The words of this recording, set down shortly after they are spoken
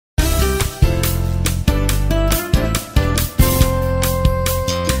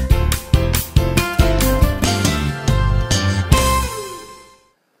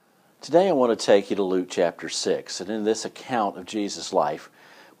Today I want to take you to Luke chapter 6, and in this account of Jesus' life,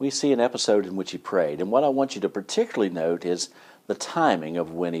 we see an episode in which he prayed. And what I want you to particularly note is the timing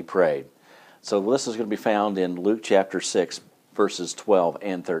of when he prayed. So this is going to be found in Luke chapter 6, verses 12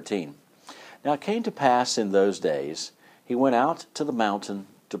 and 13. Now it came to pass in those days, he went out to the mountain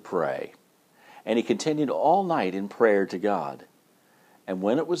to pray, and he continued all night in prayer to God. And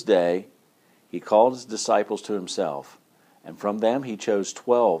when it was day, he called his disciples to himself, and from them he chose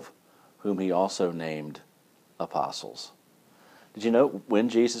 12, whom he also named apostles. Did you know when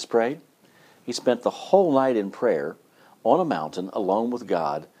Jesus prayed? He spent the whole night in prayer on a mountain alone with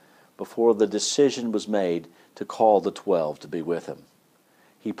God before the decision was made to call the 12 to be with him.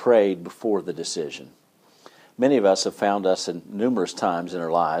 He prayed before the decision. Many of us have found us in numerous times in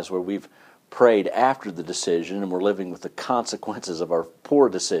our lives where we've prayed after the decision and we're living with the consequences of our poor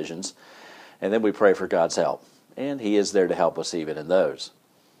decisions, and then we pray for God's help. And He is there to help us even in those.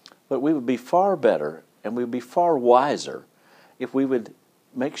 But we would be far better and we would be far wiser if we would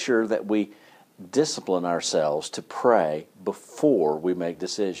make sure that we discipline ourselves to pray before we make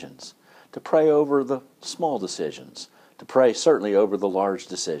decisions, to pray over the small decisions, to pray certainly over the large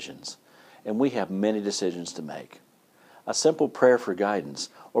decisions. And we have many decisions to make. A simple prayer for guidance,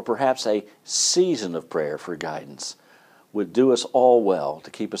 or perhaps a season of prayer for guidance, would do us all well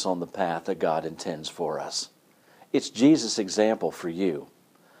to keep us on the path that God intends for us. It's Jesus' example for you.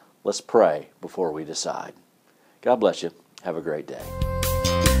 Let's pray before we decide. God bless you. Have a great day.